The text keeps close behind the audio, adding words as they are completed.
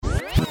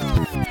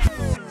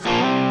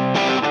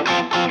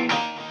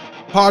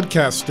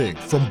Podcasting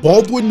from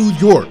Baldwin, New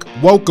York,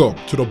 welcome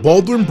to the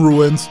Baldwin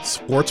Bruins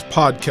Sports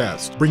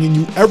Podcast, bringing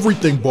you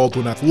everything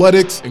Baldwin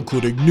Athletics,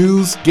 including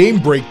news, game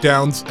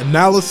breakdowns,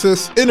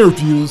 analysis,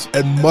 interviews,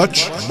 and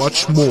much,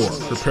 much more.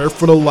 Prepare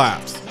for the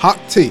laughs, hot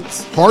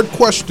takes, hard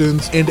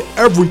questions, and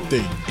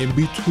everything in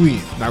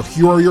between. Now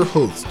here are your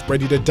hosts,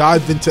 ready to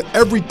dive into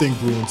everything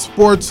Bruins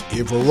sports,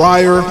 Ava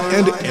Ryer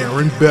and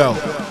Aaron Bell.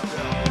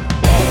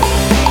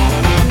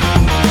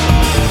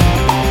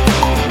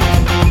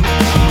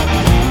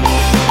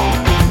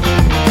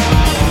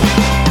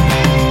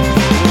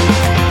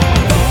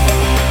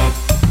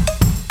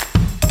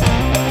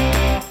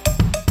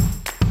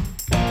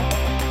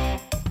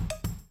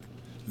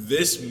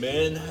 This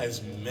man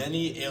has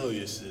many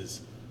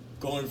aliases,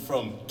 going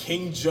from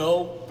King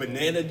Joe,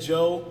 Banana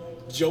Joe,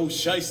 Joe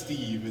Shiesty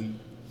even,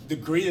 the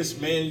greatest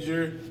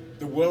manager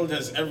the world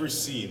has ever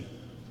seen.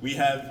 We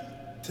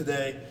have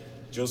today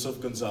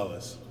Joseph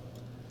Gonzalez.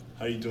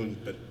 How are you doing,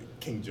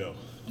 King Joe?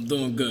 I'm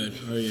doing good.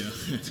 How are you?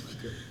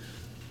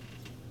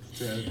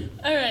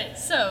 All right,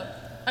 so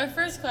our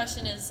first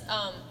question is,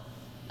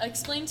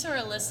 explain to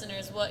our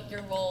listeners what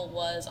your role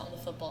was on the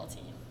football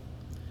team.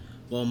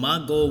 Well,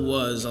 my goal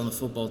was on the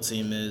football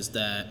team is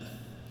that,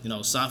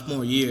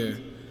 sophomore year,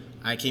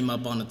 I came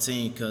up on the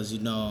team because,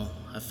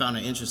 I found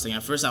it interesting.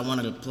 At first, I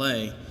wanted to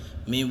play.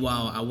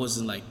 Meanwhile, I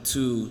wasn't,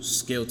 too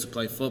skilled to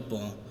play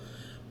football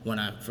when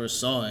I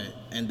first saw it.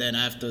 And then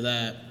after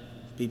that,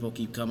 people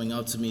keep coming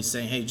up to me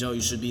saying, hey, Joe,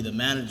 you should be the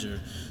manager.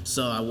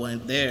 So I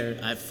went there.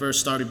 I first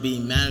started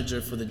being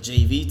manager for the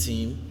JV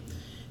team.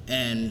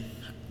 And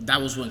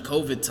that was when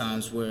COVID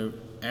times where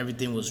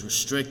everything was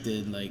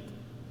restricted, like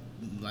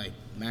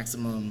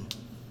maximum,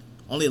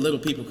 only a little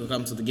people could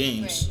come to the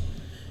games.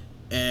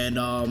 Right. And,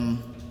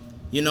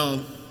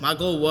 my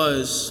goal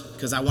was,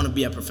 because I want to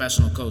be a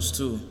professional coach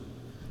too.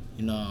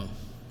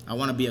 I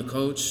want to be a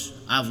coach.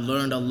 I've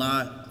learned a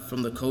lot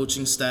from the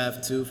coaching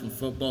staff too, from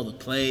football, the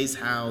plays,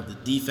 how the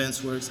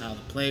defense works, how the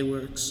play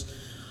works.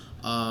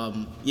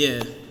 I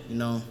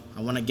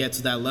want to get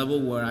to that level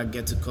where I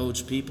get to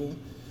coach people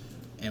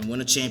and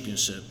win a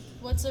championship.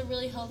 What's a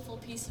really helpful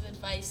piece of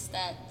advice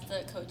that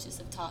the coaches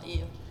have taught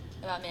you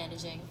about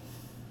managing?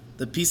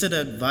 The piece of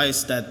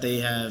advice that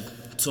they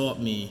have taught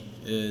me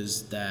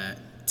is that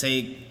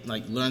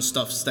learn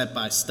stuff step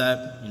by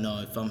step.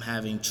 If I'm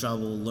having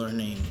trouble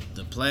learning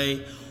the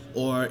play,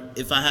 or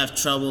if I have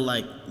trouble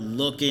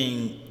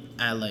looking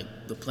at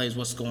the plays,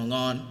 what's going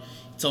on,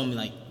 he told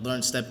me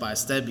learn step by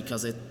step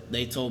because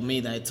they told me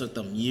that it took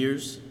them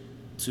years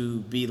to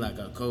be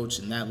a coach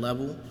in that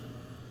level,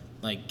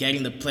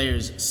 getting the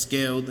players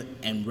skilled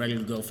and ready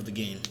to go for the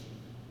game.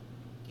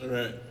 All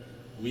right.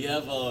 We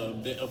have a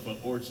bit of an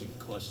origin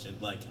question.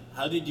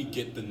 How did you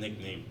get the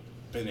nickname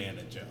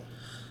Banana Joe?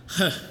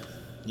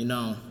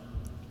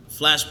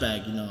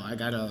 Flashback, I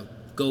gotta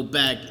go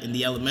back in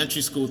the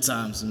elementary school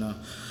times, when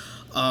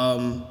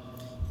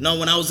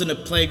I was in the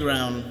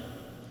playground,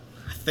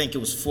 I think it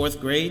was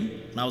fourth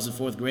grade. When I was in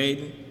fourth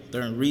grade,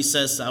 during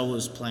recess, I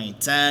was playing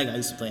tag. I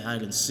used to play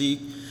hide and seek.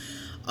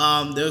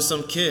 There was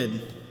some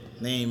kid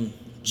named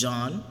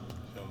John.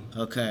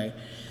 Okay.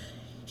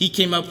 He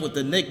came up with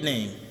the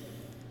nickname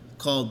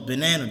called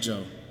Banana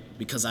Joe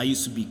because I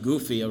used to be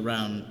goofy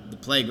around the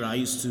playground. I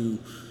used to,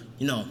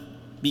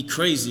 be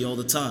crazy all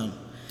the time.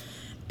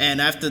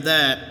 And after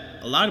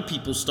that, a lot of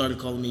people started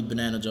calling me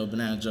Banana Joe,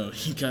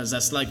 because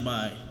that's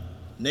my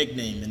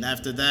nickname. And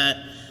after that,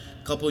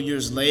 a couple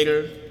years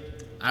later,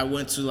 I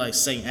went to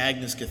St.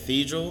 Agnes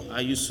Cathedral. I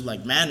used to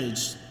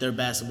manage their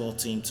basketball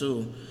team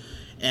too.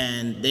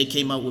 And they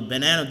came up with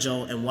Banana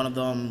Joe, and one of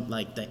them,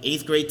 the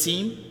 8th grade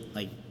team,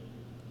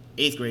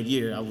 8th grade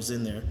year, I was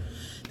in there.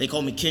 They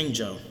called me King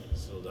Joe.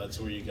 So that's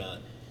where you got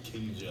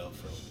King Joe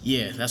from.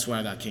 Yeah, that's where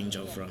I got King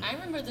Joe from. I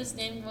remember this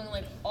name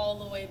going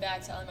all the way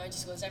back to elementary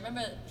school. I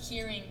remember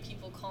hearing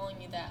people calling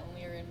me that when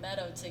we were in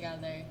Meadow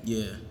together.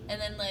 Yeah. And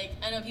then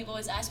I know people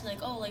always ask me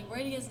where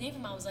did he get his name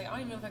from? I was I don't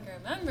even know if I can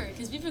remember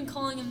because we've been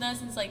calling him that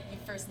since we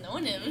first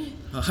known him.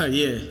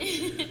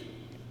 Yeah.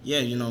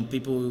 Yeah,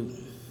 people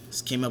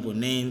came up with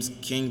names: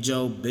 King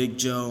Joe, Big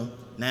Joe,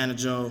 Nana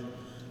Joe,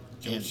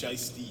 Joe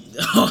Shiesty.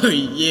 Oh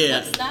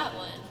yeah. What's that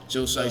one?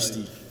 Joe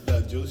Shiesty.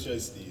 Joe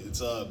Shiesty.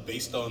 It's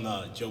based on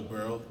Joe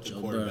Burrow, the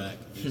quarterback.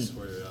 He's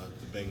for the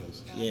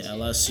Bengals. Gotcha. Yeah,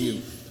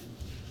 LSU.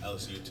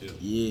 LSU too.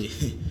 Yeah.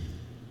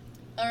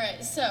 All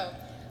right, so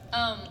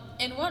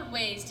in what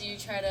ways do you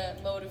try to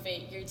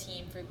motivate your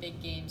team for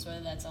big games,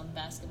 whether that's on the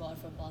basketball or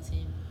football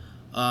team?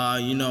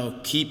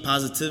 Keep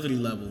positivity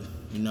level.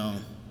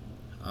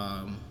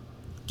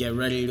 Get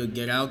ready to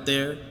get out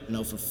there.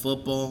 For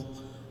football,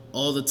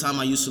 all the time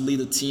I used to lead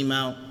the team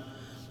out,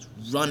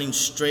 running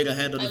straight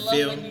ahead of the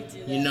field. When you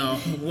do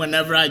that.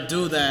 Whenever I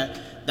do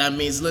that, that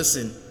means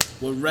listen,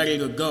 we're ready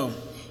to go.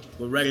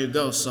 We're ready to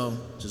go. So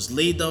just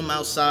lead them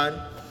outside,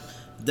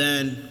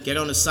 then get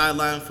on the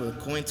sideline for the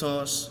coin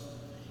toss,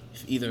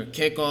 either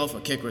kickoff or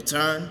kick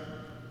return.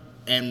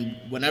 And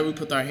whenever we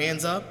put our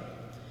hands up,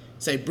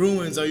 say,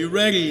 Bruins, are you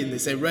ready? And they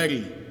say,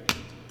 ready.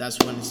 that's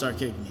when they start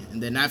kicking it.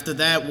 And then after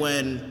that,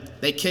 when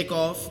they kick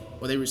off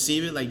or they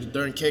receive it, like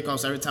during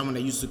kickoffs, every time when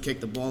they used to kick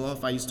the ball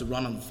off, I used to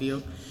run on the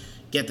field,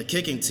 get the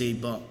kicking tee.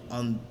 But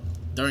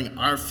during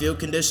our field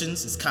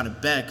conditions, it's kind of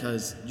bad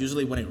because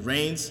usually when it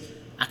rains,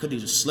 I could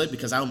either slip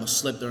because I almost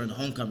slipped during the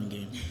homecoming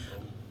game.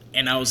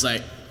 And I was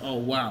like, oh,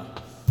 wow,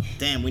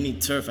 damn, we need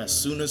turf as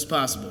soon as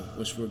possible,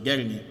 which we're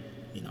getting it.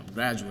 I'm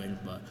graduating,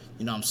 but,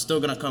 I'm still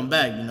going to come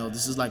back.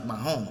 This is like my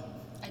home.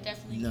 I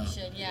definitely think you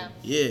should, yeah.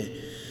 Yeah.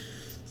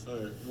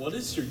 So, what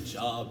is your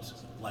job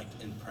like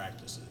in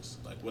practices?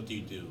 Like, what do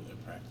you do in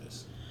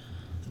practice?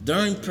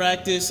 During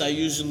practice, I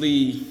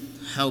usually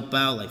help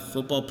out, like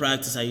football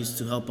practice. I used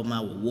to help them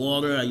out with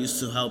water. I used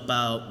to help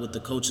out with the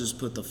coaches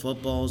put the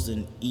footballs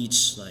in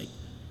each, like,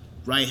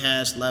 right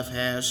hash, left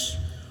hash,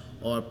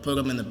 or put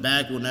them in the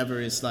back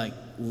whenever it's, like,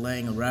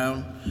 laying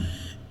around.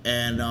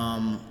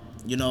 And,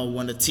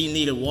 when the team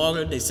needed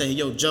water, they say,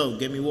 yo, Joe,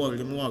 get me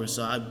water.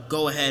 So I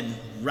go ahead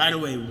right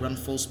away, run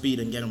full speed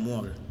and get them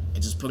water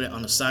and just put it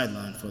on the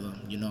sideline for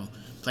them,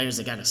 Players,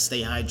 they got to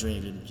stay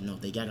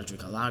hydrated, they got to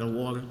drink a lot of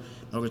water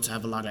in order to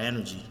have a lot of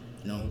energy,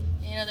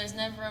 There's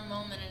never a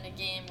moment in a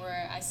game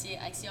where I see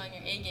on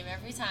your A game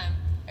every time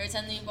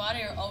they need water,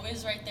 you're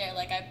always right there.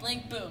 Like, I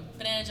blink, boom,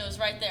 Banana Joe's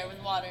right there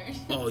with water.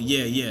 Oh,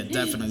 yeah,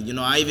 definitely.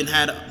 I even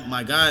had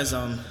my guys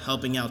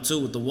helping out, too,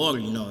 with the water,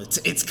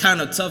 It's kind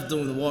of tough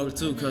doing the water,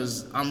 too,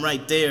 because I'm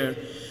right there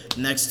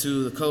next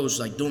to the coach,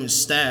 like, doing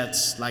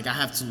stats. Like, I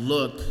have to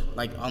look,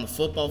 like, on the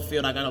football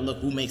field, I got to look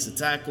who makes the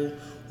tackle,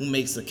 who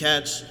makes the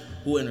catch,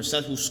 who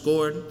intercepts, who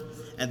scored.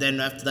 And then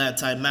after that,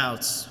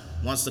 timeouts.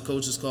 Once the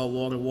coaches call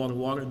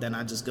water, then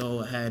I just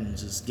go ahead and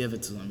just give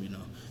it to them,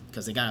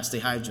 because they got to stay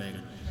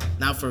hydrated.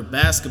 Now for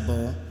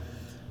basketball,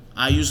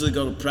 I usually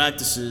go to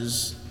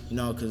practices,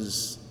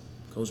 because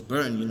Coach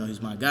Burton,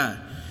 he's my guy.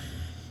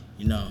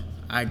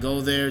 I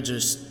go there,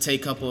 just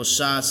take a couple of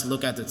shots,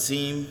 look at the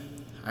team.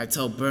 I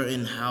tell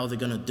Burton how they're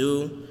going to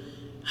do.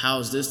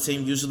 How's this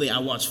team? Usually I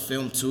watch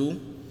film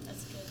too.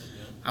 That's good.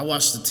 I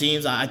watch the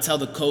teams. I tell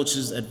the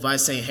coaches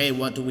advice saying, hey,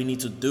 what do we need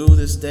to do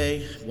this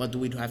day? What do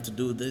we have to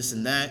do this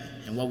and that?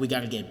 And what we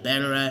got to get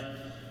better at.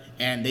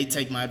 And they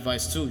take my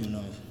advice too,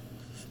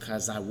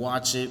 because I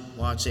watch it.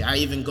 I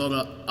even go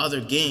to other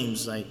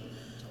games, like,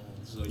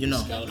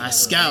 I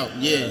scout,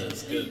 yeah.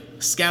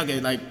 Scout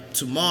game, like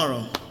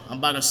tomorrow, I'm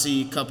about to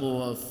see a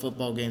couple of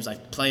football games,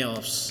 like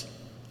playoffs,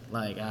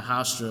 like at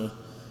Hofstra,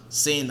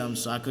 seeing them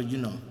so I could,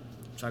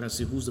 try to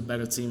see who's the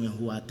better team and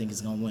who I think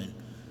is going to win.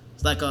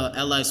 It's like a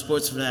LI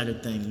Sports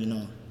Fanatic thing,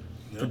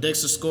 Yep.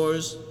 Predicts the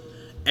scores.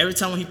 Every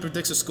time when he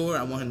predicts a score,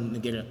 I want him to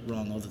get it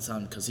wrong all the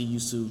time because he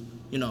used to,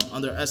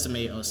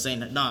 underestimate or saying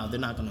that, nah, they're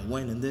not going to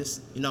win in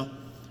this,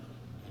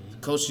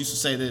 Coach used to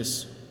say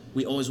this,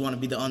 we always want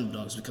to be the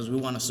underdogs because we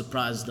want to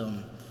surprise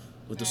them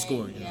with the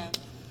score, Yeah.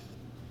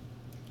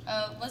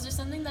 Was there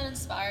something that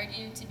inspired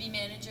you to be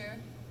manager?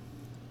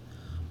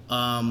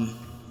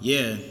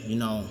 Yeah,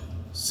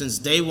 since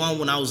day one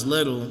when I was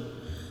little,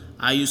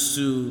 I used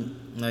to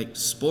like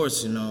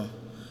sports,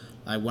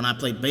 like when I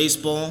played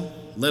baseball,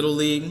 Little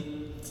League,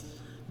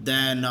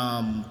 then,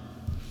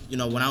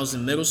 when I was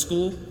in middle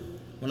school,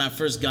 when I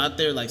first got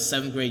there, like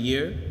 7th grade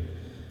year,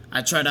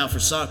 I tried out for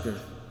soccer.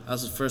 That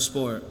was the first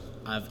sport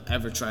I've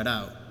ever tried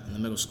out in the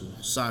middle school,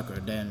 soccer.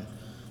 Then,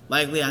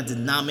 likely I did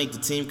not make the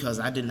team because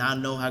I did not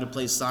know how to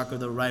play soccer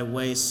the right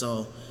way.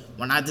 So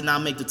when I did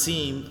not make the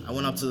team, I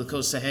went up to the coach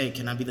and said, hey,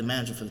 can I be the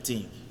manager for the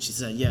team? She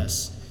said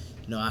yes.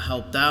 I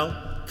helped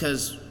out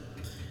because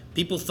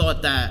people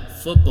thought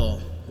that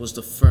football was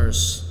the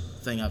first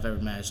thing I've ever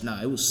managed. No,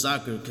 it was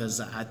soccer because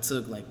I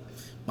took, like,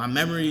 my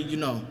memory,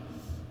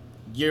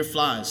 year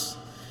flies.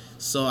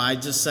 So I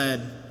just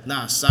said,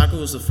 nah, soccer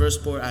was the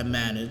first sport I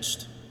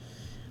managed.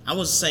 I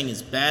wasn't saying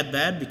it's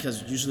bad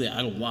because usually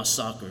I don't watch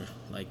soccer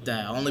like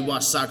that. I only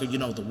watch soccer,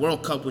 the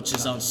World Cup, which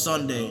is on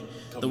Sunday.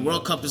 The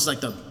World Cup is like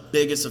the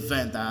biggest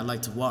event that I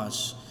like to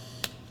watch.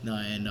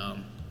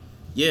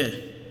 Yeah,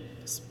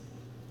 that's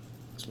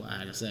what I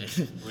had to say.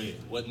 Wait,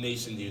 what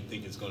nation do you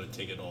think is going to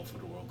take it all for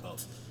the World Cup?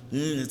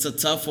 It's a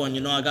tough one.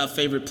 I got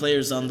favorite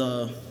players on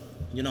the,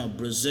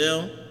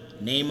 Brazil,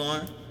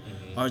 Neymar,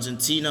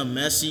 Argentina,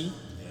 Messi.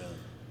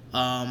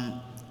 Yeah.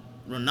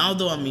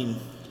 Ronaldo,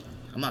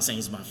 I'm not saying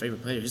he's my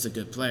favorite player. He's a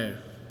good player.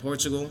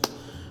 Portugal.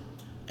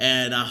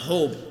 And I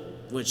hope,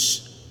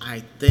 which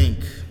I think,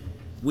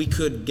 we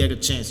could get a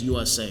chance,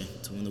 USA,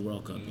 to win the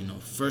World Cup.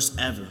 First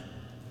ever.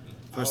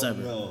 First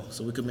ever. No.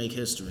 So we could make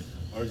history.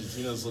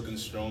 Argentina's looking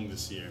strong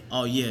this year.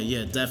 Oh,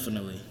 yeah,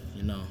 definitely.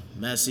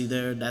 Messi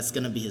there, that's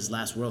going to be his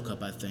last World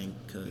Cup, I think,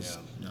 because,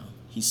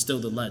 he's still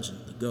the legend,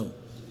 the GOAT.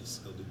 He's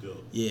still the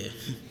GOAT. Yeah.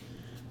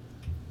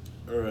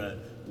 All right.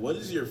 What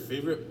is your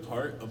favorite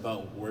part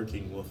about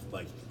working with,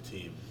 like, the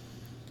team?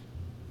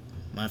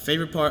 My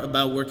favorite part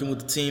about working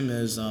with the team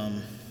is,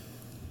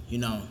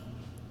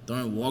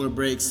 during water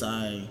breaks,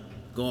 I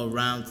go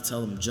around to tell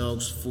them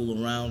jokes,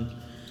 fool around.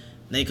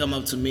 And they come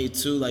up to me,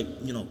 too, like,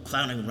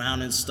 clowning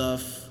around and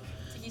stuff.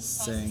 To keep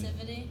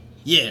positivity?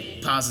 Yeah,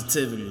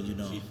 positivity,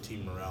 Keep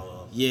team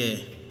morale up. Yeah,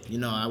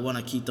 I want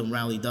to keep them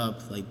rallied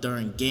up, like,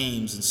 during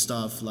games and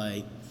stuff,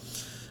 like,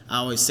 I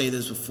always say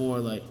this before,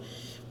 like,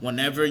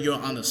 whenever you're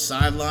on the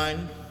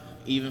sideline,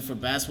 even for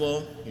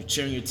basketball, you're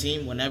cheering your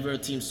team. Whenever a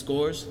team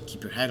scores,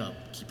 keep your head up,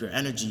 keep your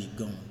energy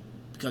going,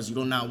 because you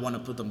do not want to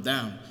put them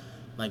down.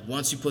 Like,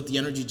 once you put the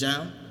energy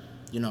down,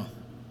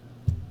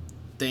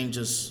 thing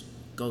just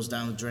goes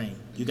down the drain.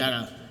 You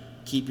gotta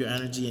keep your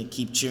energy and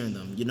keep cheering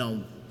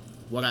them.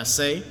 What I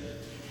say,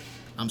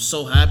 I'm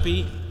so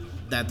happy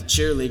that the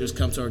cheerleaders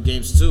come to our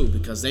games too,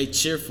 because they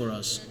cheer for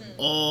us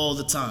all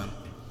the time.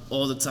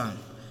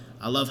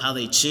 I love how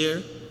they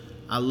cheer.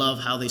 I love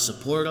how they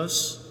support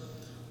us.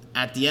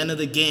 At the end of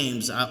the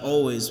games,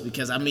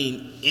 because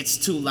it's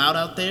too loud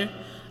out there,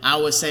 I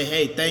always say,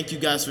 hey, thank you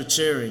guys for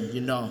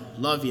cheering,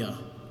 love y'all,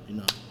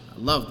 I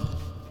love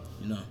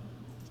them,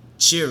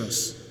 cheer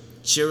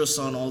us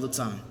on all the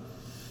time.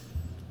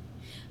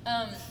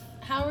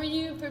 How are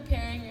you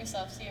preparing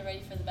yourself to get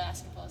ready for the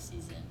basketball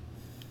season?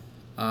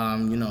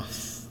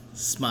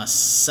 It's my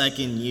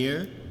second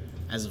year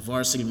as a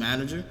varsity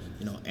manager.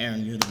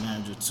 Aaron, you're the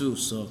manager too,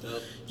 so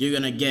you're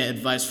gonna get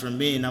advice from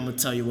me, and I'm gonna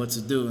tell you what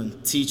to do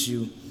and teach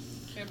you.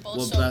 You're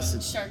both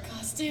shark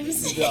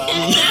costumes.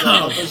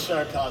 I'm a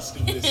shark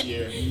costume this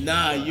year.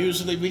 Nah,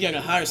 usually we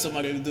gotta hire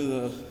somebody to do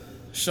the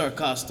shark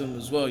costume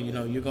as well.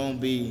 You're gonna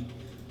be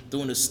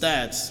doing the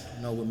stats,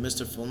 with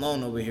Mr.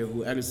 Falone over here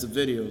who edits the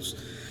videos.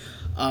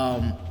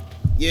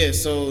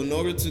 So in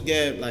order to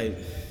get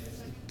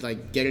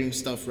like getting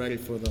stuff ready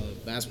for the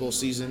basketball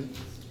season,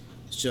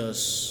 it's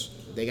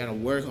just they gotta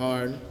work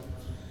hard.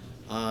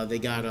 They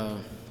gotta,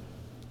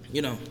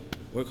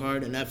 work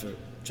hard and effort.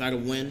 Try to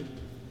win.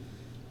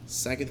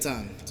 Second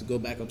time to go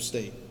back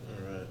upstate.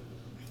 All right.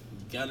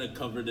 You kind of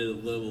covered it a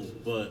little,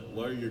 but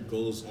what are your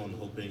goals on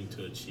hoping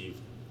to achieve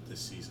this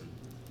season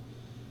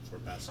for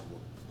basketball?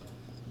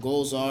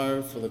 Goals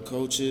are for the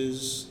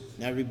coaches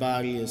and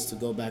everybody is to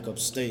go back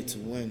upstate to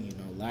win.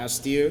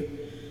 Last year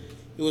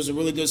it was a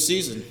really good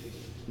season.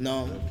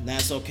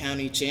 Nassau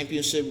County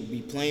Championship would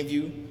be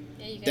Plainview.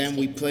 Yeah, you guys Then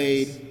we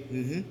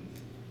played.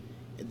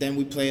 Then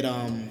we played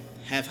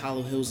Half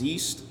Hollow Hills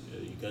East.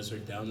 Yeah, you guys are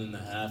down in the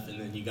half, and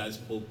then you guys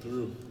pulled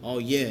through. Oh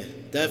yeah,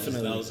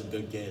 definitely. That was a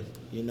good game.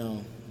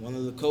 One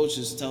of the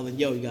coaches telling,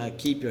 you gotta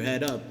keep your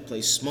head up,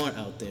 play smart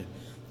out there.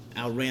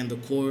 Outran the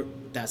court.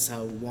 That's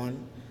how we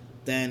won.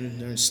 Then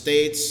during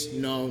states,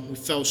 we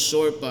fell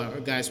short, but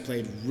our guys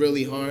played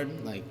really hard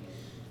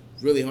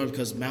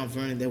because Mount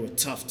Vernon, they were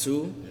tough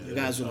too. Yeah, the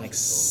guys were like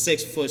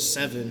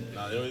 6'7".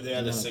 No, they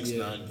had a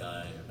 6'9"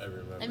 guy. I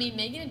remember.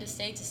 Making it to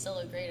states is still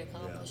a great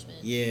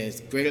accomplishment. Yeah, it's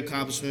a great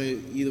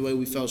accomplishment. Either way,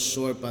 we fell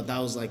short, but that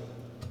was like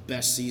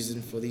best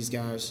season for these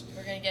guys.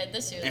 We're gonna get it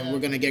this year. And we're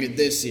gonna get it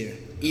this year.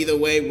 Either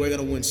way, we're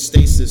gonna win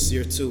states this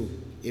year too,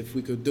 if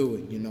we could do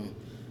it.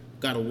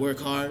 Gotta work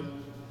hard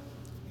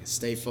and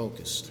stay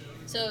focused.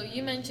 So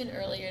you mentioned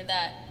earlier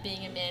that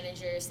being a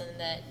manager is something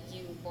that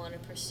you want to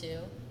pursue,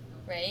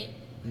 right?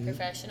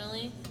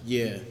 Professionally?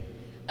 Yeah.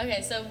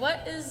 Okay, so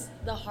what is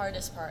the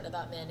hardest part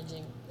about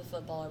managing the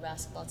football or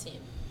basketball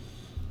team?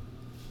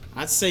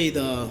 I'd say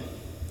the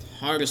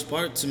hardest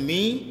part, to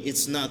me,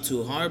 it's not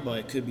too hard, but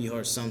it could be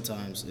hard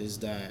sometimes, is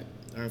that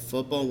in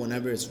football,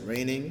 whenever it's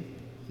raining,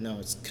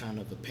 it's kind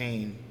of a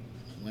pain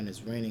when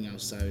it's raining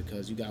outside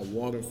because you got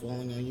water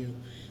falling on you.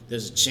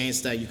 There's a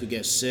chance that you could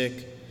get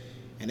sick,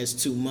 and it's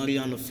too muddy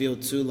on the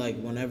field too. Like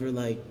whenever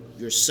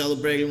you're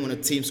celebrating when a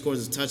team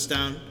scores a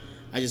touchdown,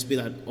 I just be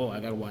like, oh, I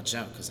gotta watch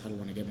out because I don't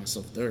want to get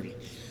myself dirty.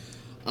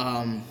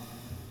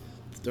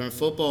 During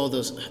football,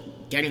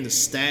 getting the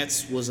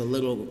stats was a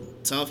little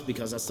tough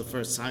because that's the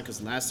first time.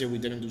 Because last year we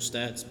didn't do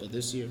stats, but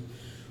this year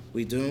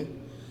we do.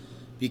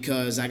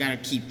 Because I gotta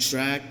keep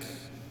track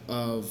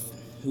of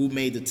who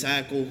made the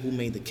tackle, who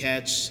made the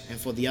catch, and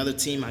for the other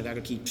team, I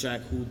gotta keep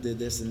track who did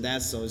this and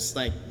that. So it's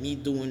like me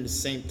doing the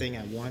same thing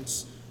at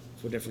once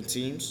for different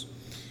teams.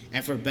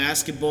 And for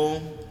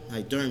basketball,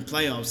 during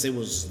playoffs, it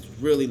was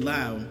really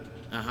loud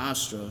at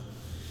Hofstra.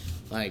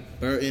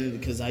 Burton,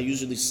 because I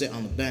usually sit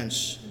on the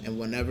bench, and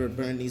whenever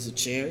Burton needs a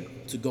chair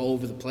to go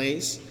over the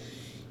plays,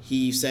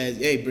 he said,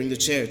 hey, bring the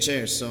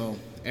chair. So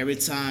every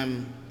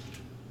time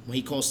when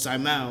he calls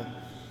timeout,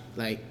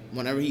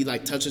 whenever he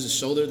touches his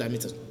shoulder, that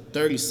means a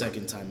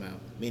 30-second timeout,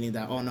 meaning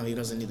that, oh no, he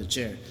doesn't need the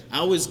chair. I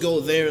always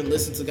go there and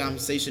listen to the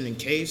conversation in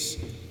case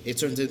it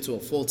turns into a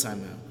full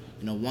timeout.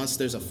 Once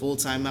there's a full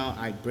timeout,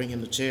 I bring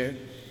him the chair,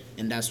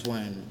 and that's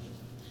when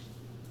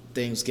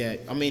things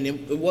get.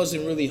 It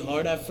wasn't really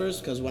hard at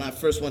first because when I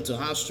first went to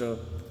Hofstra,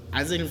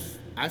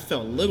 I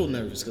felt a little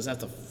nervous because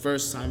that's the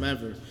first time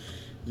ever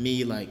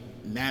me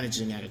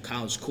managing at a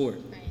college court.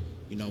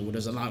 Right. Where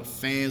there's a lot of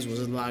fans,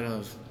 there's a lot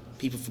of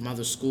people from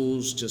other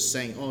schools just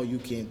saying, oh, you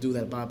can't do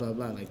that, blah blah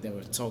blah. They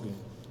were talking,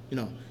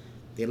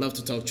 they love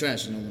to talk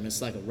trash. When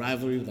it's like a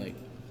rivalry,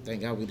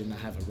 thank God we did not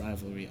have a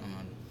rivalry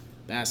on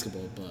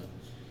basketball, but.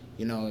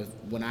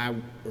 When I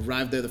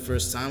arrived there the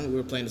first time, we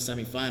were playing the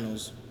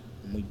semifinals,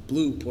 and we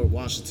blew Port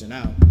Washington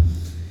out.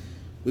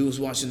 We was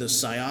watching the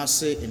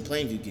Syosset and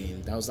Plainview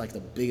game. That was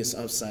the biggest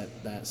upset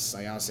that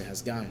Syosset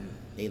has gotten.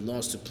 They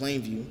lost to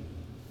Plainview,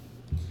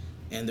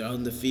 and their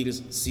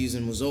undefeated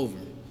season was over,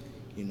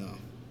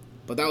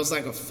 But that was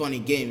like a funny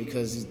game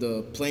because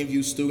the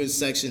Plainview student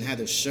section had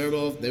their shirt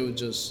off. They were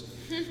just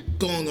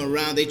going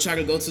around. They tried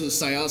to go to the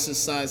Syosset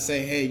side,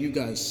 say, hey, you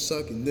guys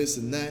suck and this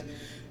and that.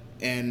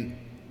 And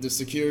the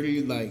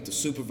security, like the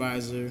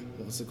supervisor,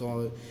 what's it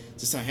called,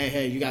 just like,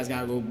 hey, you guys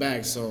gotta go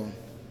back. So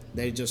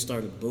they just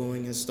started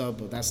booing and stuff,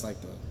 but that's like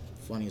the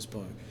funniest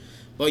part.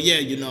 But yeah,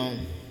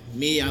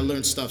 me, I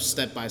learned stuff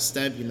step by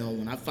step.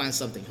 When I find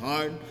something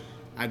hard,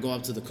 I go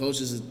up to the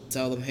coaches and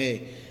tell them,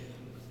 hey,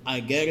 I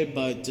get it,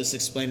 but just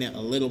explain it a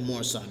little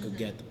more so I could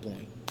get the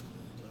point.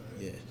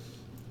 Yeah.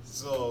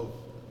 So,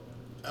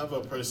 I have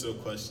a personal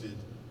question.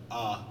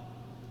 I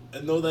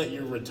know that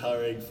you're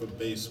retiring from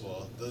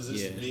baseball. Does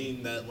this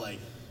mean that, like,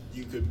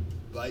 you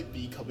might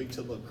be coming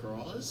to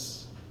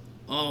lacrosse?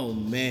 Oh,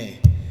 man.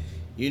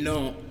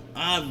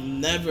 I've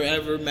never,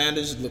 ever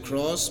managed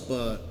lacrosse,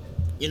 but,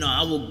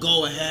 I will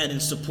go ahead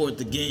and support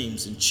the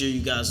games and cheer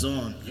you guys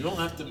on. You don't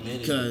have to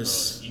manage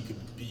lacrosse. You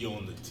could be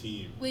on the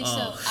team. Wait,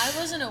 so I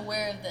wasn't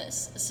aware of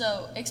this.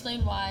 So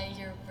explain why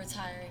you're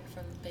retiring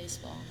from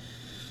baseball.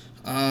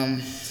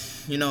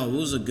 It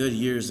was a good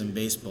years in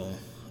baseball.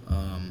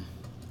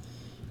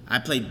 I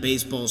played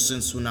baseball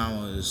since when I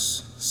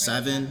was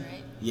 7. Really young,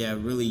 right? Yeah,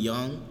 really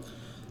young.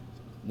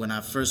 When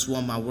I first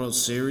won my World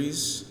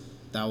Series,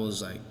 that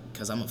was like,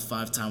 because I'm a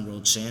 5-time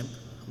world champ.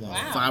 I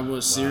won 5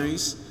 World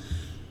Series.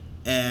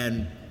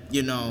 And,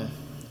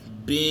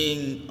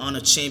 being on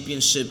a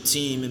championship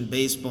team in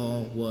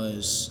baseball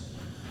was,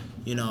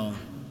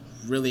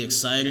 really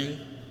exciting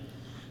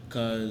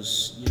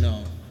because,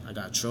 I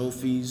got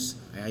trophies.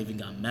 I even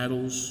got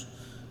medals.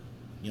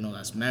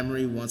 That's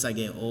memory. Once I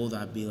get old,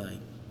 I'd be like,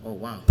 oh,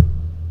 wow,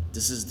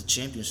 this is the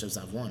championships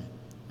I've won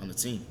on the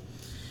team.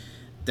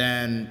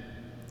 Then,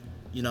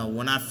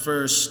 when I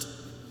first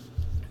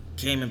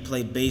came and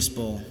played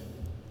baseball,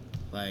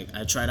 like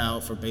I tried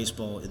out for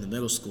baseball in the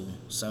middle school,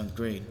 7th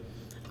grade.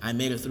 I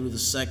made it through the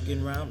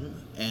 2nd round,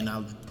 and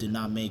I did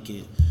not make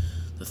it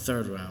the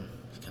 3rd round.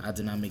 I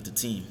did not make the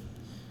team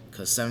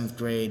because 7th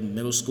grade,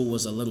 middle school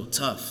was a little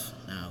tough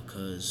now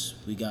because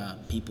we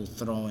got people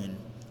throwing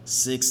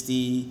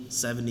 60,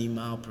 70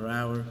 mile per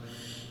hour.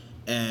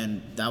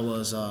 And that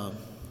was, I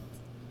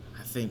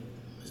think,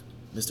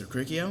 Mr.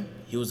 Cricchio.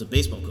 He was a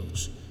baseball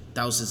coach.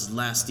 That was his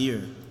last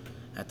year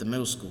at the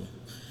middle school.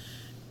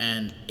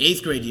 And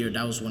 8th grade year,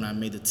 that was when I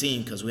made the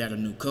team because we had a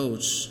new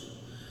coach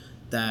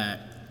that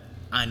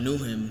I knew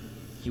him.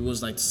 He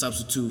was like the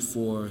substitute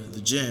for the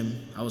gym.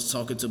 I was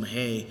talking to him,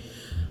 hey,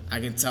 I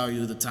can tell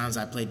you the times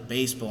I played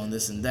baseball and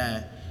this and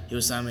that. He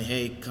was telling me,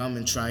 hey, come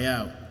and try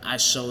out. I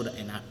showed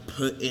and I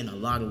put in a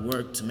lot of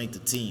work to make the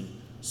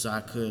team so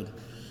I could,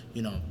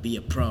 be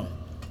a pro.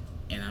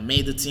 And I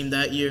made the team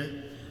that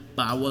year,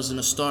 but I wasn't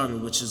a starter,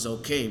 which is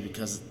okay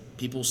because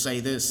people say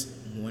this,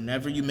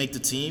 whenever you make the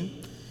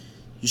team,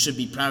 you should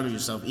be proud of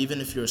yourself, even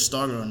if you're a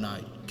starter or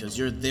not, because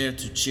you're there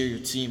to cheer your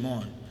team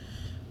on.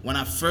 When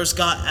I first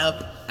got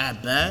up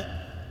at bat,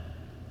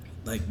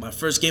 like my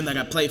first game that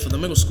I played for the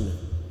middle school,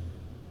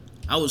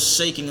 I was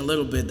shaking a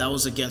little bit. That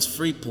was against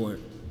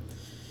Freeport.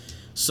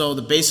 So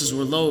the bases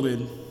were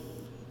loaded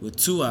with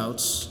 2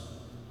 outs.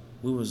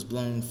 We was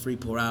blowing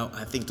Freeport out.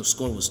 I think the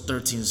score was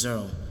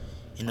 13-0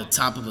 in the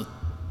top of the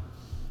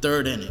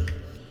 3rd inning.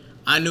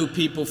 I knew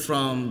people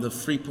from the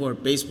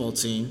Freeport baseball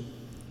team.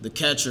 The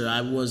catcher,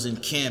 I was in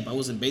camp. I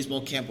was in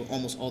baseball camp with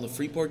almost all the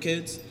Freeport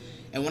kids.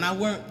 And when I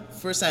went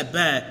first at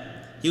bat,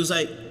 he was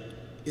like,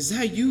 is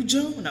that you,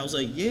 Joe? And I was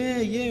like,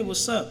 yeah,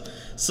 what's up?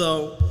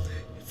 So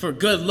for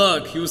good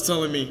luck, he was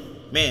telling me,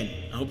 man,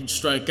 I hope you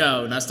strike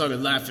out. And I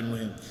started laughing with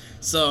him.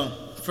 So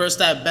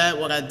first at bat,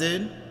 what I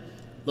did,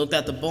 looked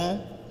at the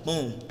ball,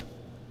 boom,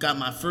 got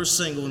my first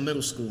single in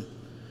middle school.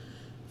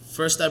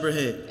 First ever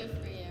hit. Good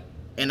for you.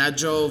 And I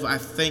drove, I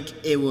think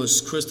it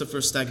was Christopher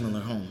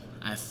Stegmiller home.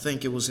 I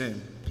think it was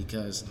him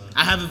because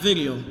I have a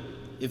video.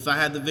 If I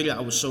had the video,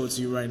 I would show it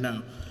to you right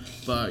now.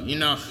 But,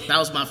 that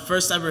was my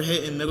first ever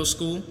hit in middle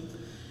school.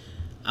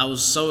 I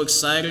was so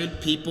excited.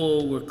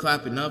 People were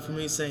clapping up for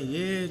me, saying,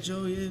 yeah,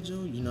 Joe.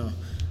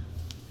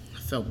 I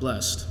felt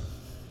blessed.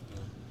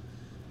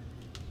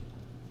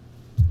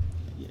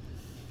 Yeah.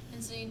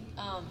 And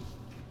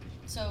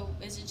so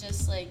is it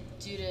just like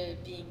due to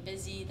being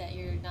busy that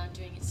you're not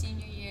doing it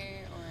senior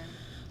year, or?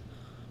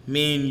 I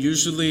mean,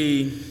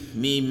 usually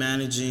me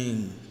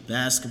managing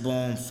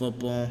basketball and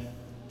football,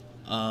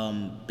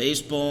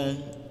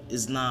 baseball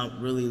is not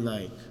really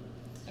like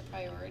A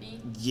priority?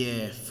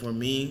 Yeah, for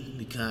me,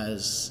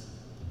 because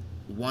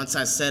once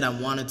I said I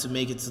wanted to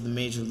make it to the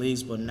major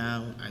leagues, but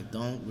now I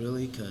don't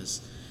really, because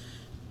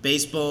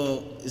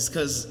baseball is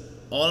because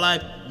all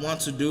I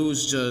want to do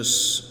is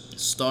just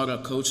start a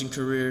coaching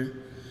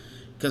career.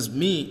 Because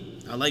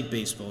me, I like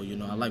baseball,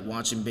 I like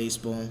watching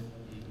baseball.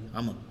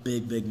 I'm a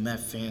big Met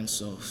fan,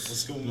 so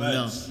let's go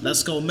Mets.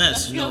 Let's go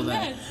Mets. You know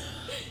that.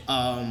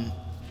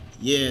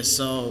 Yeah.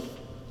 So,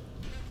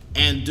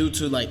 and due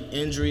to like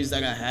injuries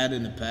that I had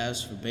in the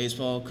past for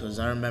baseball, because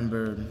I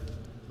remember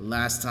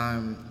last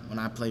time when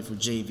I played for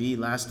JV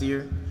last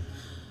year,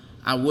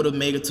 I would have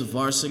made it to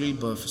varsity,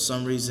 but for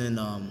some reason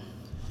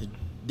it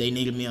they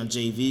needed me on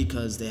JV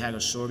because they had a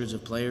shortage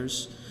of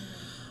players.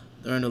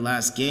 During the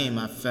last game,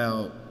 I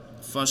felt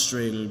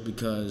frustrated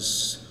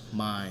because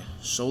my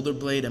shoulder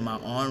blade and my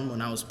arm,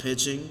 when I was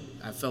pitching,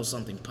 I felt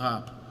something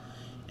pop,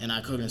 and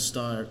I couldn't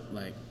start.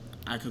 Like,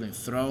 I couldn't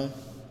throw.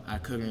 I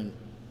couldn't,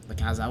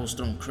 like, as I was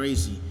throwing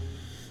crazy.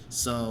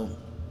 So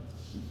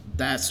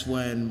that's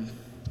when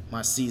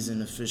my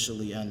season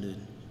officially ended.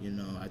 You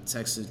know, I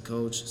texted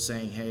coach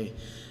saying, hey,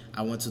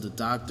 I went to the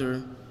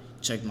doctor,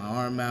 checked my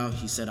arm out.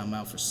 He said I'm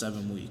out for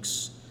 7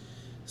 weeks.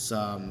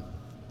 So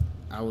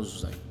I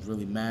was like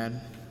really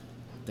mad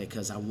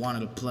because I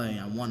wanted to play.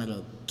 I wanted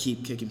to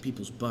keep kicking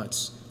people's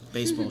butts.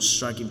 Baseball,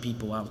 striking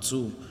people out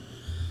too.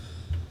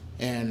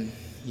 And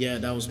yeah,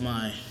 that was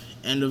my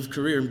end of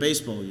career in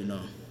baseball, you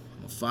know.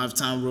 I'm a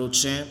 5-time world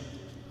champ.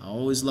 I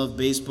always loved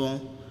baseball.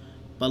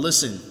 But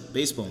listen,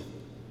 baseball,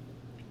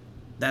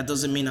 that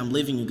doesn't mean I'm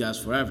leaving you guys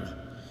forever.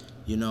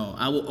 You know,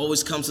 I will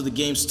always come to the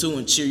games too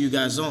and cheer you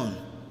guys on.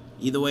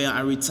 Either way I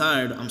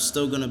retired, I'm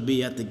still going to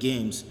be at the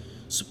games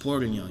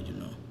supporting y'all, you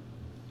know.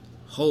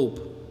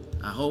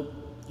 I hope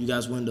you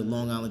guys win the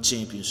Long Island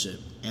Championship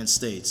and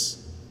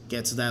states.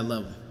 Get to that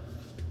level.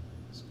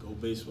 Let's go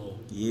baseball.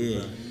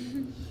 Yeah.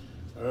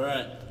 All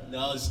right.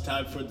 Now it's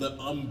time for the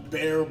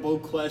unbearable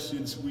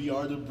questions. We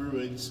are the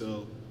Bruins,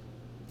 so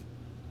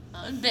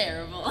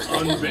Unbearable.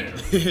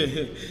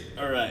 unbearable.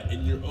 All right.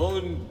 In your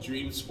own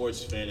dream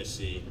sports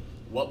fantasy,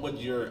 what would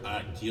your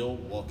ideal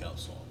walkout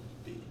song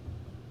be?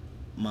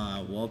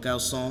 My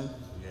walkout song?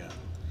 Yeah.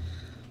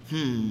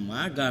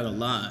 I got a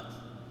lot.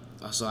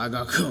 So I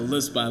got to go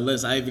list by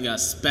list. I even got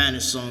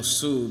Spanish songs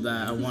too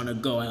that I want to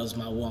go as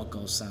my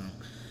walkout sound.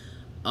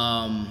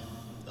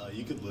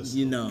 You could listen.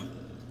 You know,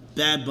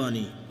 Bad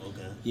Bunny.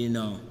 Okay. You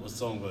know, What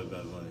song by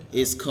Bad Bunny?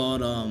 it's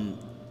called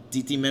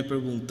Titi Me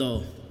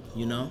Preguntó.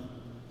 You know,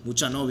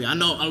 Mucha Novia. I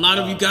know a lot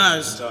of you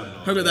guys Mucha Novia.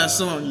 heard of that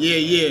song.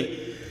 Yeah.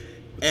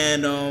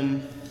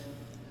 And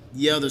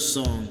the other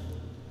song,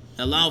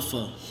 El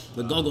Alfa,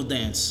 the Go-Go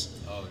Dance.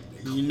 Oh,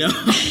 You know?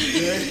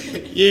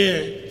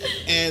 Yeah.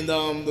 And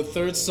the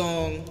third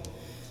song,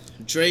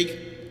 Drake,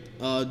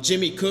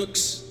 Jimmy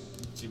Cooks.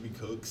 Jimmy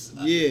Cooks.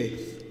 Yeah.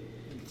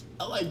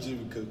 I like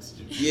Jimmy Cooks.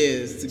 Yeah,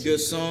 it's a good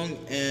song.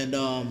 And,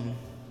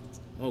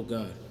 oh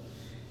God.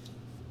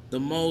 The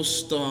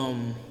most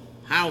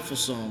powerful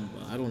song,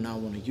 I don't know, I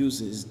want to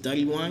use it, is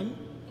Dirty Wine.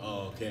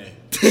 Oh, okay.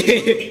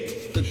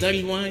 The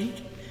Dirty Wine.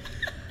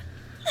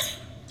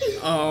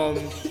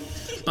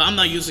 But I'm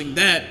not using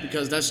that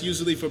because that's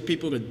usually for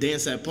people to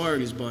dance at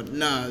parties. But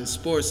nah, in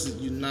sports,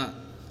 you're not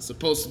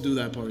supposed to do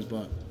that at parties.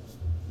 But,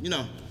 you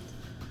know,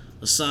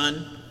 aside,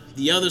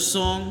 the other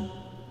song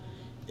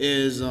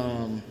is,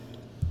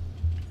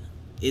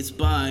 it's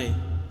by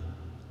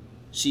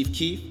Chief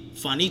Keef,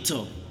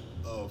 Fanito.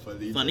 Oh,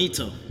 funny.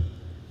 Fanito.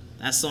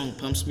 That song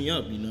pumps me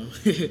up, you know.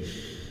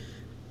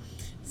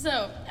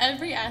 So,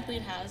 every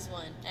athlete has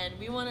one, and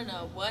we want to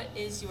know, what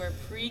is your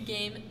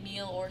pre-game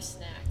meal or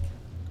snack?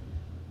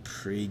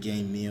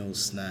 Pre-game meal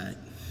snack.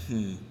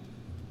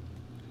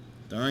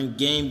 During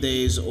game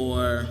days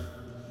or,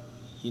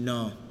 you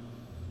know,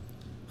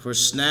 for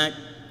snack,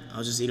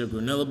 I'll just eat a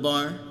granola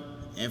bar.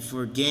 And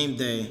for game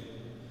day,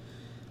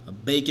 a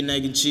bacon,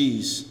 egg, and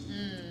cheese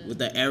with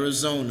the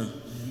Arizona.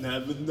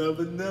 Never,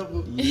 never,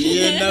 never.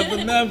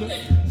 Yeah, never.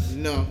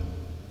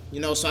 You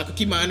know, so I could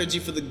keep my energy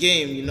for the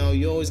game. You know,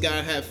 you always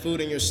gotta have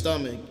food in your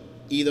stomach.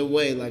 Either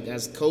way, like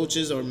as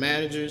coaches or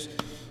managers,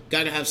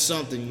 gotta have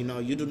something. You know,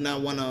 you do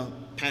not want to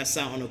pass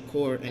out on the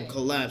court and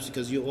collapse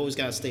because you always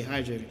gotta stay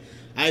hydrated.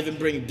 I even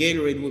bring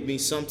Gatorade with me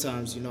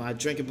sometimes. You know, I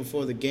drink it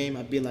before the game.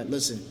 I'd be like,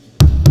 listen,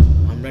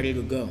 I'm ready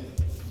to go.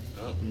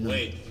 Oh,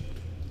 wait.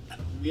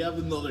 We have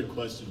another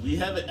question. We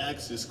haven't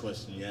asked this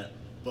question yet,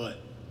 but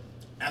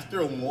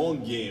after a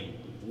long game,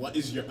 what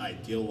is your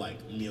ideal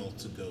meal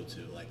to go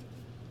to? Like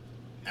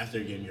after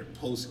a game, your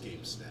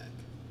post-game snack.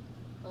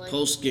 Like,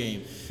 Post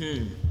game,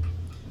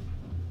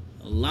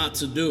 a lot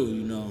to do,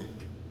 you know.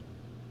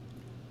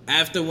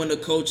 After when the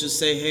coaches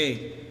say,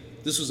 "Hey,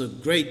 this was a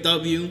great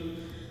W,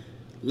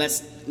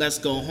 let's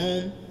go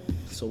home."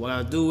 So what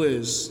I do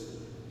is,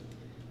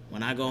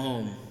 when I go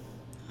home,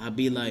 I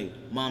be like,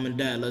 "Mom and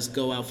Dad, let's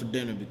go out for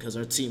dinner because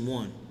our team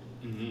won.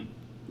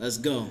 Let's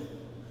go."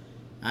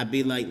 I'd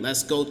be like,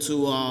 "Let's go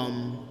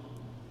to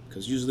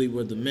because usually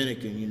we're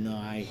Dominican, you know.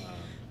 I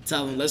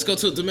tell them, let's go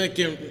to a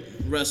Dominican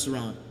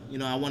restaurant. You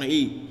know, I want to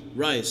eat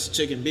rice,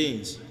 chicken,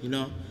 beans, you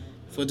know.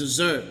 For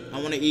dessert,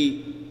 I want to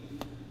eat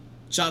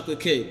chocolate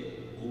cake,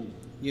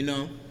 you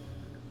know.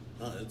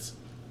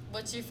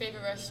 what's your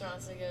favorite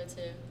restaurants to go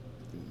to?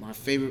 My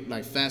favorite,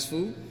 like, fast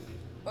food?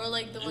 Or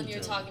like the one you're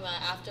talking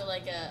about after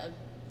like a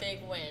big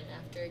win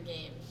after a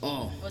game?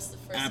 Oh, What's the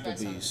first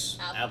Applebee's.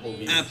 restaurant?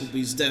 Applebee's.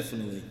 Applebee's,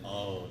 definitely.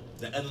 Oh,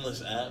 the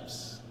endless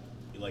apps.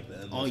 You like the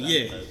endless? Oh,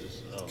 yeah.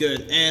 appetizers? Oh.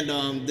 Good.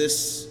 And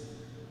this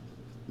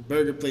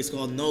burger place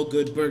called No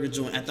Good Burger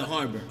Joint at the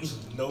Harbor.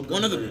 No Good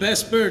One of the Burger.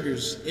 best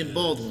burgers in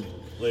Baldwin.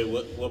 Wait,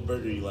 what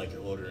burger you like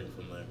ordering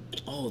from there?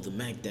 Oh, the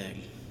Mac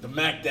Daddy. The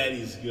Mac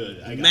Daddy's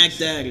good. I gotta Mac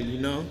say. Daddy, you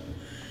know?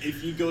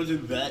 If you go to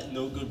that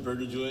no good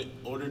burger joint,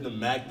 order the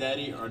Mac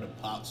Daddy or the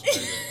Pops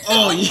burger.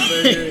 Oh, Pops yeah.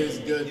 burger is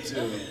good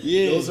too.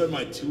 Yeah. Those are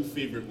my 2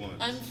 favorite ones.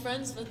 I'm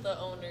friends with the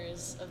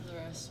owners of the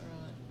restaurant.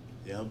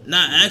 Yep.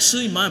 Nah,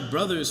 actually, my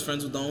brother is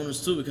friends with the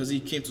owners too because he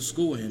came to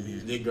school with him here.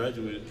 They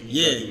graduated. He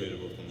Yeah.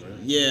 graduated with them,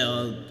 right?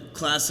 Yeah,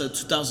 class of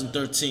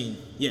 2013.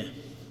 Yeah,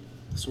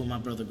 that's when my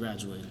brother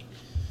graduated.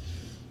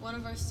 One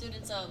of our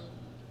students,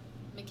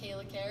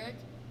 Michaela Carrick,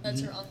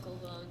 that's her uncle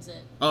who owns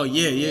it. Oh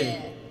yeah.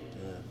 Yeah.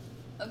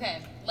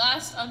 Okay,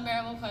 last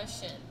unbearable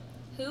question.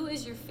 Who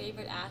is your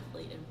favorite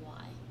athlete and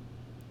why?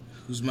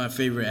 Who's my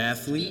favorite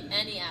athlete? Be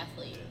any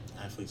athlete.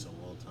 Athletes of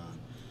all time.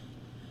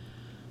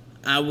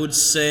 I would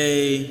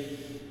say,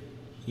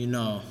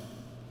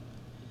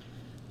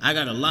 I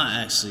got a lot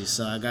actually,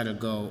 so I gotta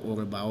go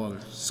order by order.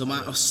 So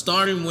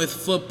starting with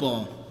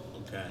football,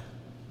 Okay.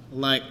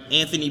 like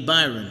Anthony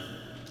Byron.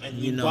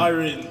 And know.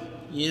 Byron.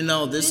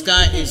 This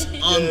guy is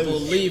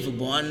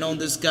unbelievable. I know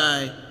this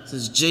guy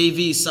since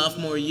JV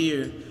sophomore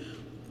year.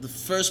 The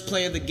first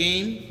play of the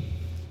game,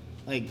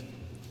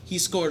 he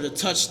scored a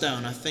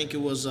touchdown. I think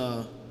it was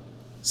a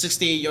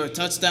 68-yard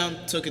touchdown.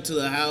 Took it to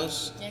the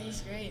house. Yeah,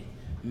 he's great.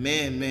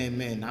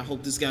 Man. I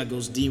hope this guy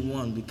goes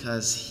D1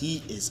 because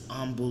he is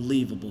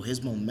unbelievable.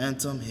 His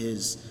momentum,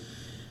 his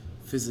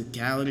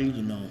physicality,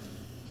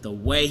 the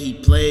way he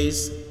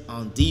plays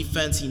on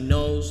defense, he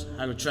knows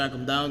how to track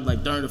him down.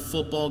 Like during the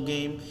football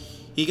game,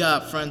 he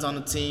got friends on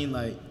the team,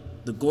 like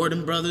the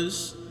Gordon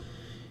brothers.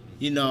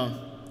 They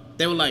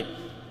were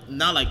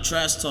not like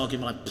trash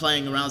talking, like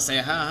playing around,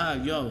 saying, ha,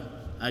 yo,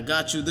 I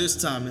got you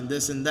this time and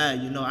this and that.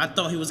 I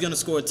thought he was going to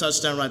score a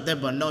touchdown right there,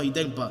 but no, he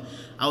didn't. But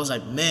I was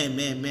like, man.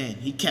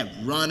 He kept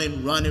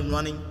running.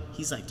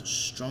 He's like the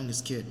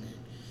strongest kid, man.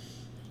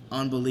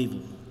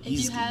 Unbelievable.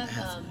 If you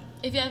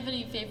have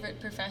any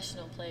favorite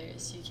professional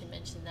players, you can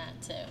mention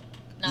that too.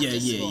 Not Yeah.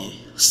 school.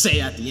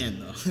 Say at the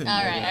end, though. All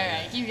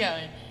right, keep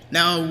going.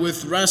 Now,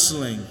 with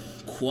wrestling,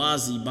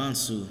 Kwasi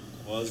Bansu,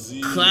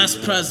 Wazzy. class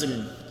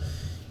president.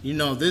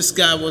 This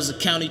guy was a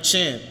county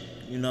champ.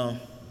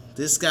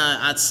 This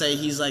guy, I'd say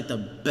he's like the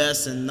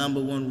best and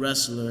 #1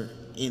 wrestler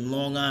in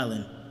Long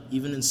Island,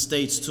 even in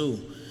states too.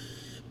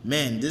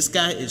 Man, this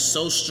guy is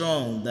so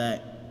strong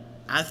that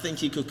I think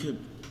he could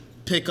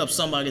pick up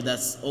somebody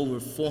that's over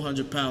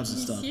 400 pounds and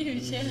He's stuff.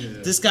 huge,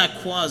 yeah. This guy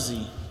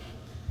Kwasi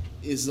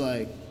is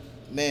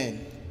man.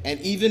 And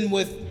even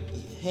with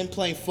him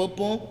playing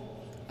football,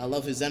 I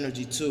love his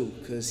energy too,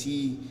 because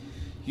he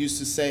used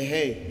to say,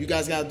 hey, you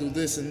guys gotta do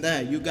this and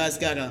that. You guys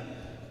gotta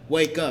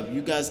wake up.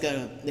 You guys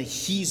gotta.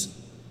 He's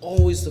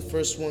always the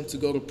first one to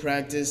go to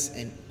practice,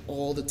 and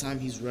all the time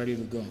he's ready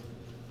to go.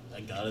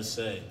 I gotta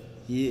say,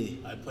 Yeah.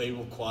 I played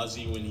with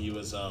Quasi when he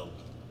was a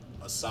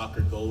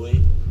soccer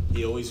goalie.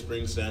 He always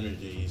brings the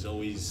energy. He's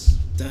always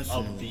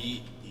Definitely.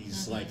 upbeat.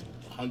 He's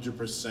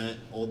 100%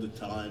 all the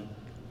time.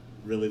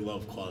 Really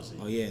love Quasi.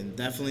 Oh yeah, and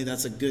definitely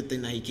that's a good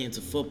thing that he came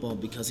to football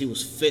because he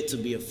was fit to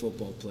be a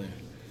football player.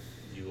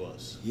 He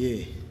was.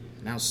 Yeah.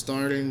 Now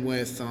starting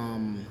with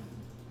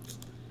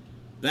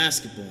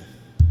basketball.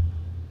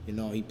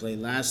 He played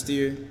last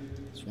year.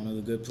 He's one of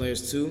the good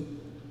players too.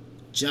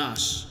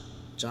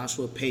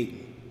 Joshua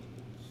Payton.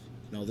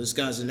 This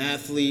guy's an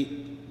athlete.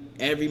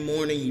 Every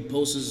morning he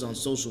posts on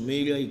social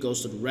media. He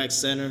goes to the rec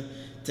center,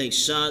 takes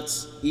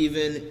shots.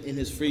 Even in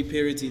his free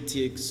periods, he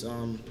takes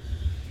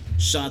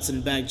shots in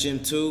the back gym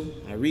too.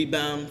 I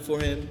rebound for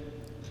him.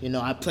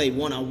 I played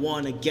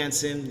one-on-one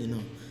against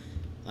him.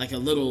 Like a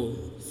little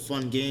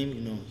fun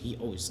game. He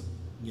always,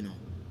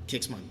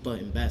 kicks my butt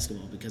in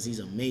basketball because he's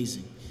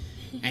amazing.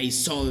 And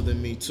he's taller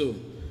than me too.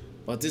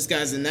 But this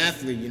guy's an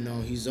athlete,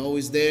 he's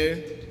always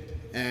there.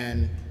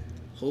 And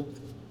hope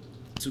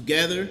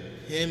together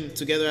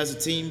as a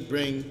team,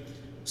 bring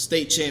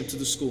state champ to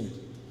the school.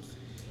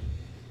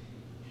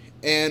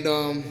 And,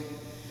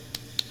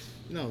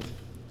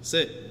 that's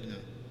it.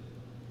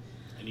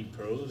 Any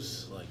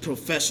pros?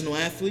 Professional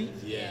athlete?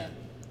 Yeah.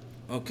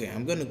 Okay,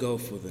 I'm going to go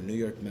for the New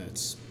York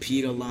Mets.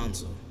 Pete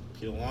Alonso.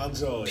 Pete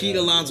Alonso. Pete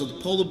Alonso, the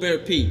Polar Bear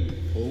Pete.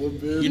 Polar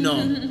Bear.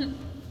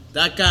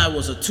 That guy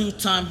was a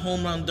 2-time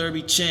home run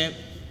derby champ.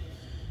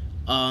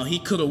 He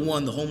could have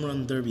won the home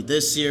run derby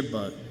this year,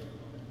 but,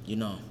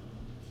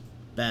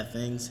 bad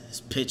things.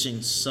 His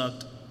pitching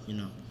sucked,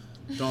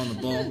 throwing the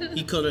ball.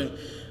 He could have,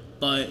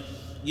 but,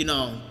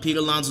 Pete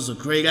Alonso's a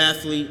great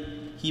athlete.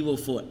 He will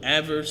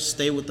forever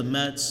stay with the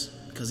Mets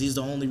because he's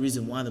the only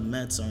reason why the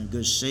Mets are in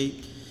good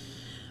shape.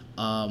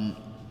 Man,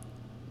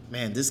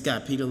 this guy,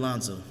 Pete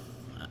Alonso,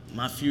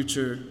 my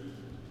future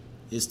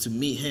is to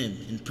meet him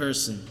in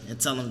person and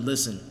tell him,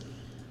 listen,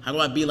 how do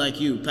I be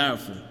like you,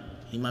 powerful?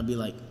 He might be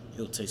like,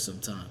 it'll take some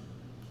time.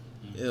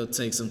 It'll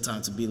take some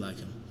time to be like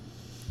him.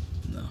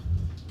 No.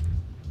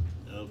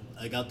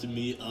 I got to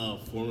meet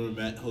former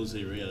Met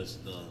Jose Reyes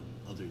the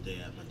other day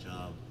at my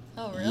job.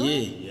 Oh,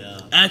 really?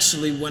 Yeah.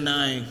 Actually,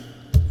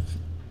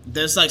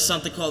 there's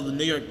something called the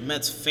New York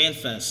Mets Fan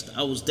Fest.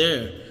 I was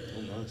there.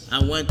 Oh, nice.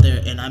 I went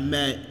there and I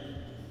met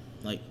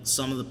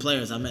some of the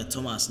players. I met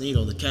Tomas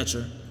Nido, the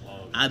catcher.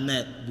 I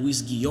met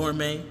Luis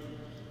Guillorme,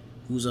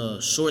 who's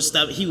a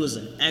shortstop. He was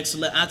an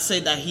excellent. I'd say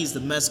that he's the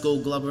Mets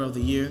Gold Glover of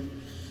the year,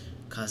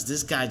 cause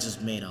this guy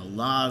just made a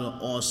lot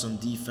of awesome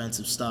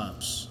defensive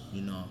stops.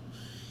 You know,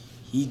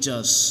 he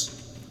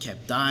just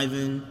kept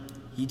diving.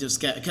 He just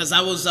kept, because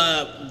I was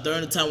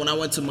during the time when I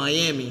went to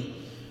Miami.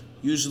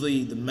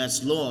 Usually the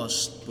Mets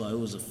lost, but it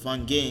was a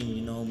fun game.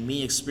 You know,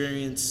 me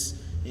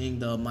experiencing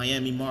the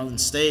Miami Marlins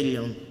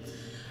Stadium.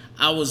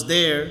 I was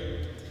there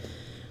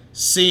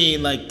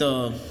seeing like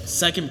the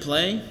second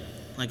play,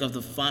 like of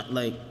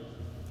the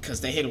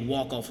because they hit a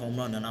walk-off home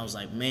run, and I was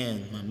like,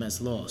 man, my Mets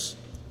lost.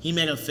 He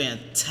made a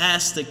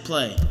fantastic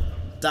play,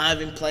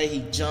 diving play. He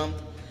jumped.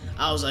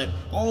 I was like,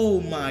 oh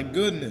my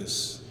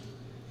goodness.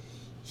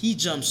 He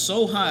jumped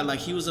so high, like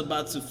he was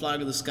about to fly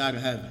to the sky to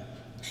heaven.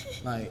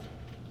 Like.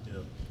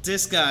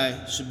 This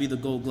guy should be the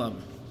Gold Glover.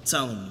 I'm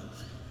telling you.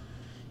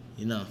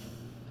 You know,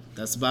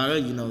 that's about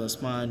it. You know,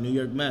 that's my New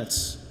York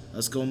Mets.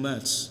 Let's go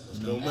Mets.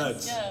 Go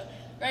Mets. Let's go.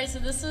 Right, so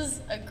this was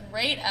a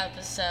great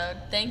episode.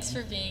 Thanks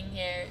for being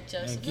here,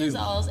 Joseph Thank you.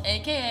 Gonzalez,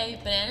 a.k.a.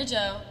 Banana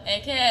Joe,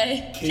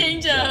 a.k.a.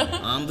 King Joe.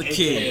 I'm the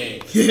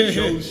king.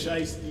 Joe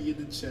Shiesty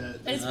in the chat.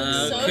 It's been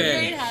so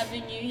Okay. great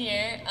having you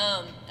here,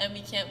 and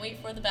we can't wait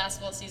for the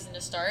basketball season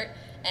to start.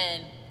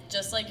 And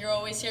just like you're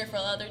always here for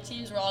other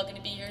teams, we're all going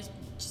to be here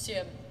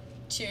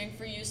cheering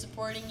for you,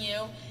 supporting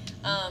you,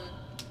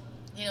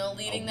 you know,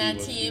 leading I'll that be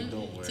with you, team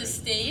don't worry. to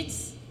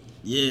states.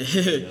 Yeah.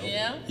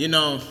 Yeah. You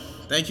know,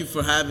 thank you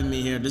for having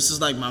me here. This is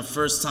like my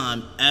first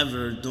time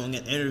ever doing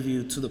an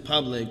interview to the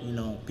public. You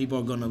know, people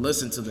are going to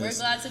listen to We're this.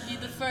 glad to be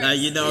the first. Like,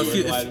 you know,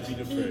 We're glad to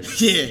be the first.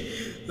 yeah,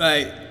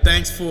 like,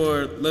 thanks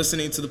for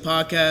listening to the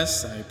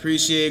podcast. I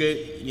appreciate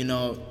it. You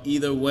know,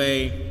 either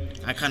way,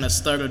 I kind of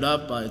started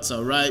up, but it's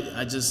all right.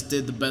 I just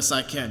did the best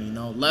I can, you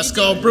know. Let's You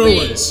go did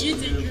Bruins. great.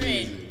 You did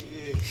great.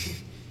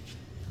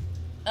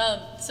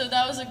 So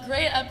that was a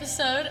great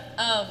episode.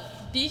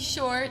 Be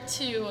sure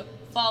to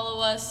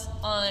follow us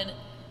on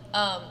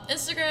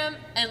Instagram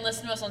and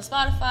listen to us on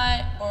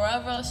Spotify or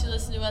wherever else you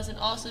listen to us. And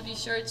also be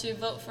sure to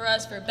vote for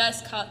us for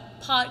Best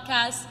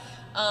Podcast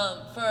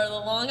for the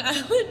Long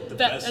Island. The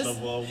best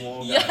of all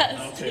Long Yes.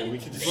 Island. Okay, we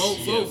can just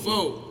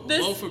Vote.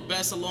 This- Vote for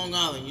Best of Long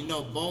Island. You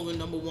know, bowling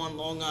 #1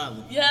 Long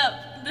Island.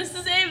 Yep. This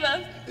is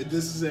Ava And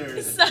this is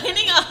Aaron.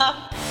 signing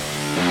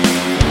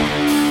off.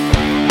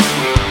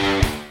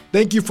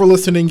 Thank you for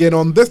listening in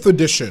on this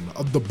edition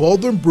of the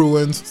Baldwin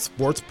Bruins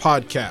Sports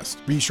Podcast.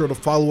 Be sure to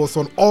follow us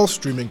on all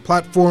streaming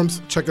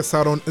platforms. Check us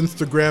out on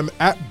Instagram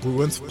at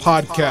Bruins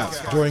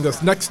Podcast. Join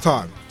us next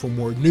time for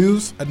more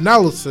news,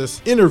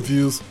 analysis,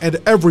 interviews, and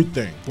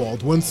everything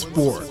Baldwin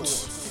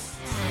Sports.